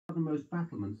southernmost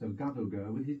battlements of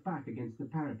Guthogur with his back against the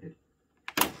parapet.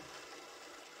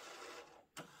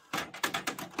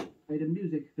 Made a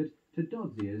music that, to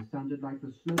Dod's ears, sounded like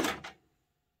the slow...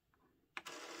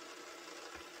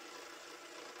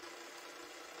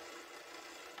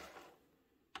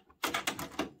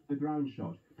 The ground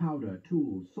shot, powder,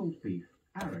 tools, salt beef,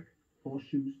 arrack,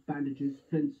 horseshoes, bandages,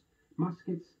 flints,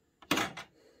 muskets,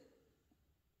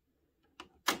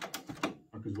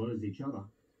 as well as each other.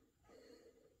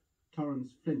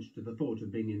 Torrance flinched at the thought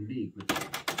of being in league with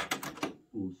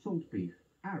tools, salt beef,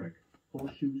 arrack,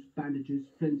 horseshoes, bandages,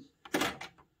 flints.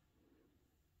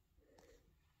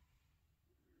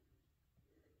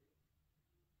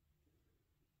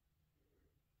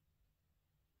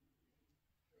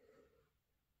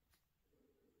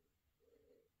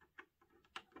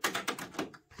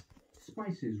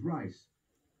 Spices, rice,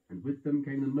 and with them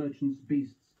came the merchants'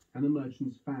 beasts and the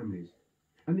merchants' families.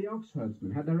 And the ox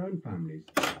herdsmen had their own families.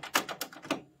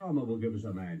 Farmer will give us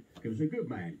a man, give us a good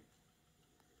man.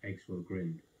 Exwell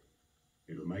grinned.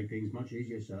 It'll make things much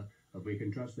easier, sir, if we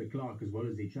can trust the clerk as well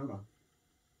as each other.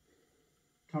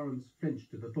 Torrance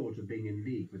flinched at the thought of being in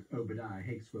league with Obadiah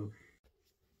Hexwell.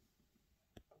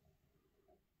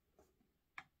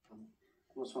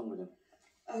 What's wrong with him?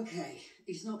 Okay,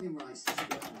 he's not been right since he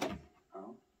got home.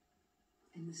 Oh?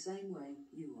 In the same way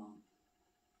you are.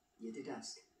 You did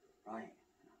ask. Right.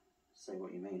 Say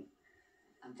what you mean.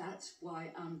 And that's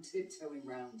why I'm tiptoeing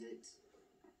round it.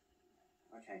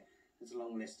 Okay, there's a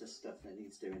long list of stuff that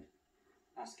needs doing.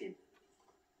 Ask him.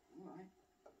 All right.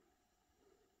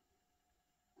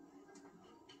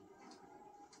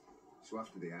 So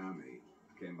after the army,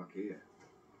 I came back here.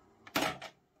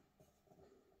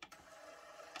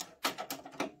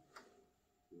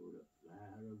 You're the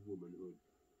flower of womanhood,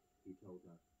 he told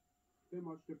her. Then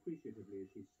watched appreciatively as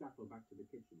she scuttled back to the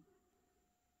kitchen.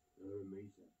 Her and me,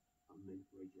 sir, are meant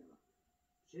for each other.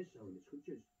 Says so in the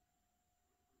scriptures.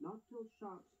 Not till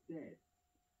Sharp's dead